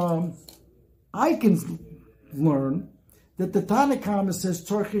bishleim. I can learn that the Tanakama says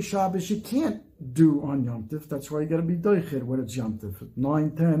Tzorchei Shabbos you can't do on Yom Tov. That's why you got to be doicher when it's Yom Tov,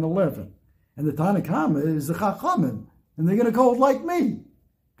 9, 10, 11. And the Tanakama is the Chachamim, and they're going to call it like me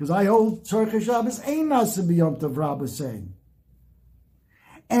because I hold Tzorchei Shabbos ein nasin b'Yom Tov. Rabbi saying,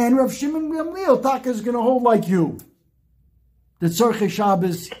 and Rav Shimon ben Gamliel Taka is going to hold like you. The Tzorchei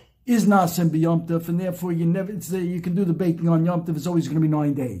Shabbos is Nasim b'Yom Tov, and therefore you can do the baking on Yom Tov. It's always going to be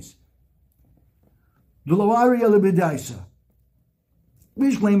 9 days. V'lo'ari elebidaisa.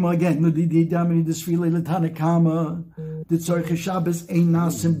 Vishlema again. L'didi damini d'sfilei l'tanakama. The Tzorchei Shabbos ein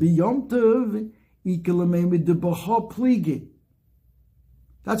Nasim b'Yom Tov. Ikelamei d'bocha pligi.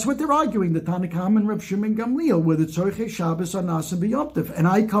 That's what they're arguing. The Tanakam and Rav Shimon Gamliel, where the Tzorchei Shabbos are Nasim b'Yom Tov, and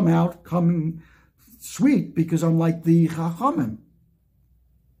I coming sweet because I'm like the Chachamim.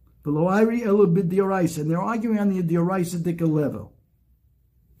 V'lo'ari elu b'dioraisa, and they're arguing on the dioraisa dika level.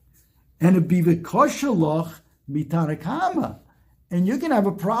 And it be v'koshalach mitanakama, and you can have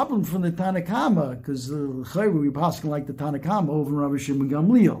a problem from the Tanakama because we pass like the Tanakama over in Rabbi Shimon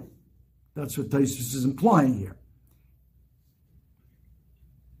Gamliel. That's what Tosfos is implying here.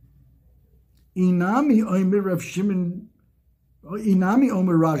 Inami omer Rav Shimon, Inami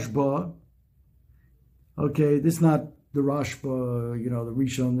omer Rashba. Okay, this is not the Rashba, the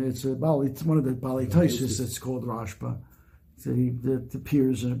Rishon. It's one of the Bali Taisis that's called Rashba. So that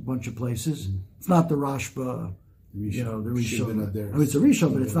appears in a bunch of places. It's not the Rashba, the Rishon. It's a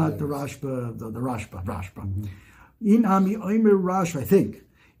Rishon, but it's not the Rashba, the Rashba. Inami Omer Rashba, I think.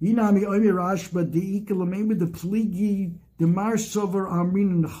 Inami Omer Rashba, the Ikalamema, the Pligi, the Mar Sover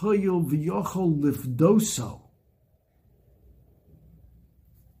Amrin and Hoyel V'yochol Lifdoso.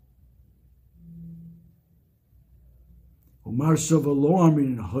 Umar Sover Lo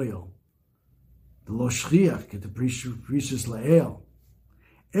Amrin and Hoyel. The Lo Shchiach, the Precious Lael.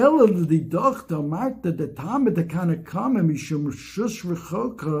 Ela the Dochter Marta, the Tame, the Kanakama, Mishum Shush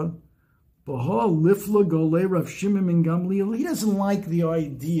Rechoka. He doesn't like the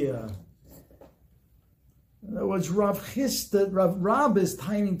idea. In other words, Rav is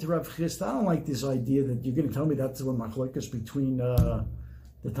tying to Rav Chisda. I don't like this idea that you're going to tell me that's one machlokes between the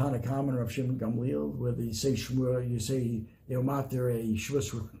Tanakam and Rav Shimon Gamliel, where you say Eomater a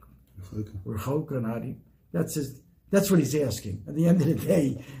Shvus Rechoka Nadi. That's what he's asking. At the end of the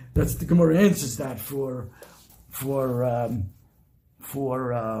day, that's the Gemara answers that for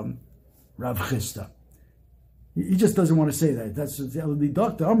Rav Chisda. He just doesn't want to say that. That's the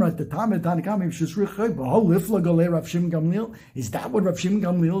doctor. Is that what Rav Shimon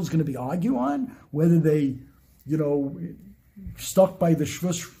Gamliel is going to be arguing on? Whether they, stuck by the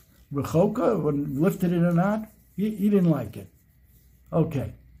Shvus Rechoka and lifted it or not? He didn't like it.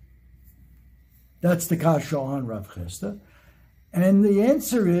 Okay. That's the kasha on Rav Chisda. And the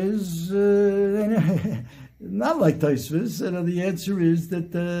answer is not like Tosfos. The answer is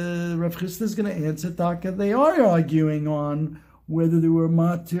that Rav Chisda is going to answer Taka. They are arguing on whether they were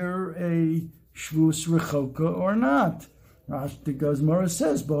matir a shvus rechoka or not. The Gemara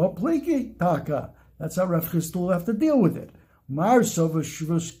says, "Ba pliki Taka." That's how Rav Chisda will have to deal with it. Mar sova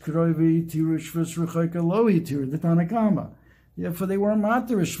shvus krovi tiru shvus rechoka lo tiru the Tanakama. Therefore, they were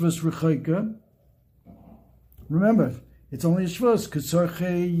matir a shvus rechoka. Remember. It's only a shvus, because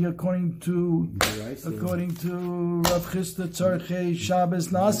according to Rav Chisda, tzarchei Shabbos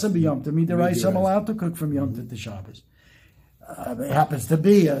nasa b'yom tov. Midiraisa, I'm allowed to cook from Yom Tov to Shabbos. It happens to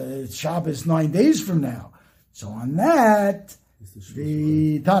be it's Shabbos 9 days from now. So on that,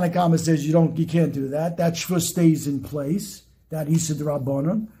 the Tanakama says you can't do that. That shvus stays in place. That Isa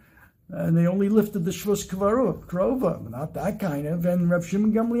d'Rabbanan. And they only lifted the Shvus Krova, not that kind of. And Rav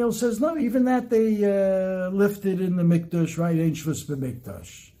Shimon Gamliel says, no, even that they lifted in the Mikdash, right? Ain't Shvus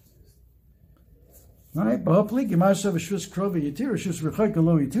b'Mikdash. All right, B'haplik, Yamasav Shvus Krova Yitira, Shvus Rechoka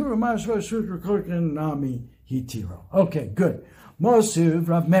Lo Yitira, Yamasav Shvus Rechoka Nami Yitira. Okay, good. Mosiv,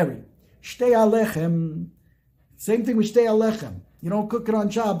 Rav Meri, Shtei Alechem, same thing with Shtei Alechem. You don't cook it on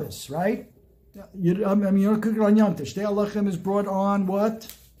Shabbos, right? You don't cook it on Yom Tov. Shtei Alechem is brought on what?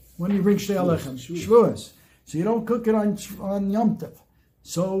 When you bring Shtei Alechem? Shavuos. So you don't cook it on Yom Tov.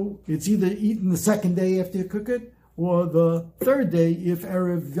 So it's either eaten the second day after you cook it, or the third day if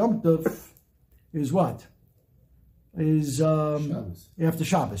Erev Yom Tov is what? Is Shabbos. After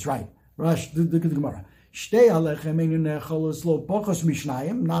Shabbos, right. Rash, the Gemara. Shtei Alechem cholos lo pachos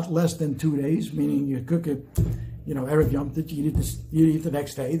mishnayim, not less than 2 days, meaning you cook it, Erev Yom Tov, you eat the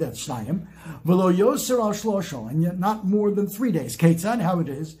next day, that's Shnayim. V'lo yoser al shlosho, and yet not more than 3 days. Ketzad, how it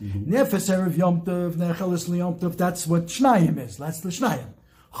is. Nefes Erev Yom Tov, nechelis liyom Tov, that's what Shnayim is, that's the Shnayim.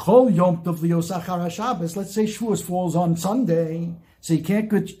 Chol Yom Tov liyos achar HaShabbos, let's say Shavuos falls on Sunday, so you can't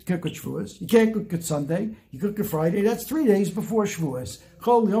cook it Shavuos, you can't cook it Sunday, you cook it Friday, that's 3 days before Shavuos.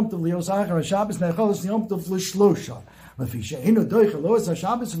 Chol Yom Tov liyos achar HaShabbos, nechelis liyom Tov l'shlosha. Lefi she'enu doicha lo es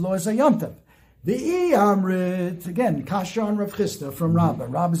HaShabbos v'lo es HaYom Tov. The Amrit, again, Kasha on Rav Chisda from Rabbi.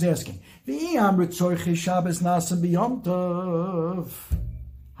 Rabbi is asking, the Amrit tzorchei Shabbos nasa b'yom tov.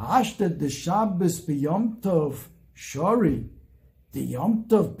 Hashted the Shabbos b'yom tov. Shori, the Yom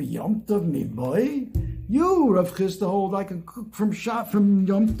tov b'yom tov miboy. You, Rav Chisda, hold I can cook from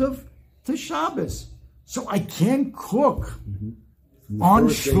Yom tov to Shabbos. So I can't cook on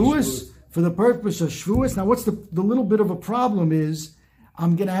Shavuos for the purpose of Shavuos. Now, what's the little bit of a problem is,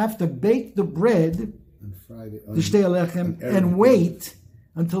 I'm going to have to bake the bread, the Shtei Alechem, and wait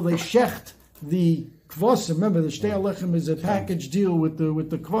until they shecht the kvasim. Remember, the Shtei Alechem is a package deal with the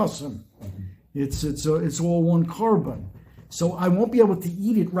kvasim. It's all one korban. So I won't be able to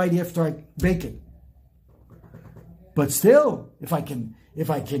eat it right after I bake it. But still, if I can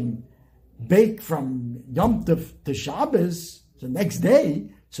bake from Yom Tov to Shabbos the next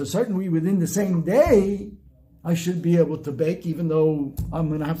day, so certainly within the same day, I should be able to bake, even though I'm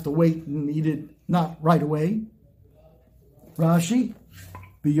going to have to wait and eat it not right away. Rashi,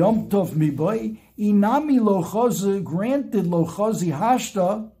 b'yom tov mi boy, inami lo chazi, granted lo chazi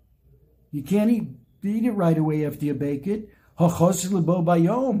hashta, you can't eat eat it right away after you bake it. Hachos lebo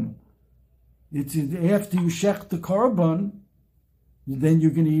bayom. It's after you shech the korban, then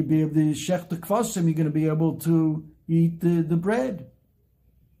you're going to be able to shech the kvasim. You're going to be able to eat the bread.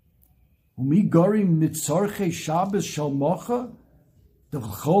 Umi gorim mitzarche Shabbos shel mocha. The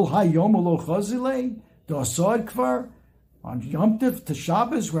chol hayom lo chazile. The asad kvar on Yom Tov to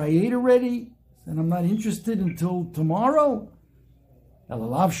Shabbos where I ate already, and I'm not interested until tomorrow.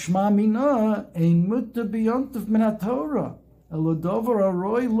 Elalav shma mina ein mutta b'Yom Tov min haTorah. Elodover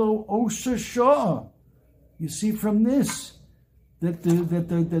aroy lo osha shah. You see from this that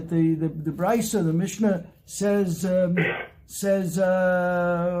the Brisa, the Mishnah says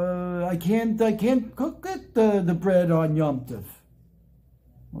I can't cook it the bread on Yom Tov.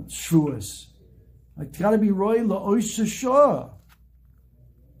 What's Shavuos? It's got to be roy lo osha shah.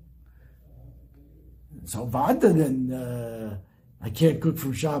 So vada then I can't cook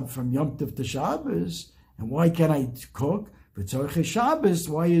from Yom Tov to Shabbos, and why can't I cook? But Tzorchei Shabbos,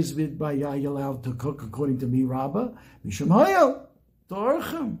 why is it by you allowed to cook according to me, Rabbi? Mishum Hayel,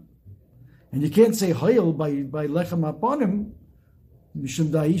 Torchem. And you can't say Hayel by Lechem Aponim. Mishum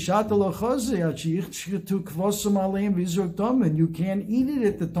Da'ish Atalo Chazeh, Achiyichtu Kvosam Aleim Vizur Tom, and you can't eat it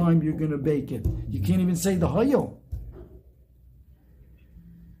at the time you're going to bake it. You can't even say the Hayel.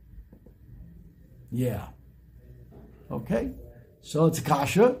 Yeah. Okay. So it's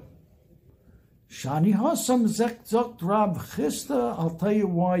kasha. Shani Hasam Zokt Rab Chista. I'll tell you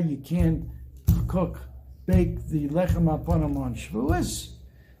why you can't bake the lechem aponim on Shavuos.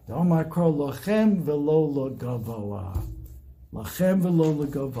 Omar kol lachem velo legavoa. Lachem velo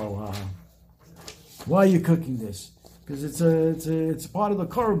legavoa. Why are you cooking this? Because it's part of the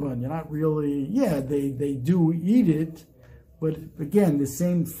korban. You're not really. Yeah, they do eat it, but again, the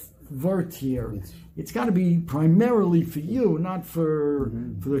same vert here. It's got to be primarily for you, not for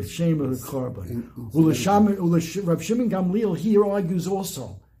the shame of the korban. Rav Shimon Gamliel here argues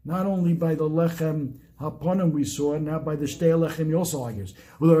also, not only by the lechem haponim we saw, now by the shtei lechem he also argues.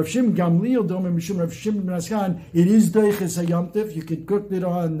 Rav Shimon Gamliel, Rav Shimon ben Askan, it is deiches hayom tov. You could cook it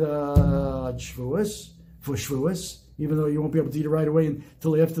on Shavuos, for Shavuos, even though you won't be able to eat it right away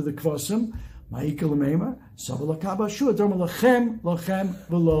until after the kvasim. Makes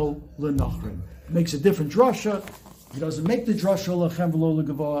a different drasha. He doesn't make the drasha lachem v'lo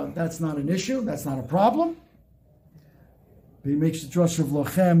legavoa. That's not an issue. That's not a problem. But he makes the drasha of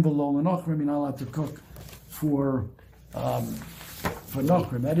lachem v'lo lenachrim. You're not allowed to cook for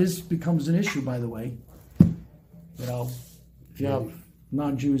nachrim. That becomes an issue, by the way. If you have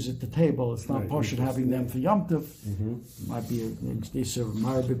non-Jews at the table, it's not poshut having them for Yom Tov. Might be they serve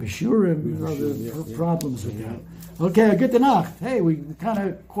marbe b'shurim, other problems with that. Okay, good enough. Hey, we kind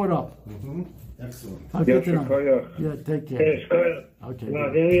of caught up. Excellent. Good enough. Yeah, take care. Okay.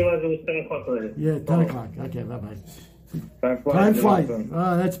 Yeah, 10 o'clock. Okay, bye-bye. Time flies.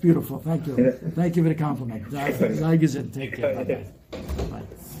 That's beautiful. Thank you. Thank you for the compliment. Take care. Bye-bye.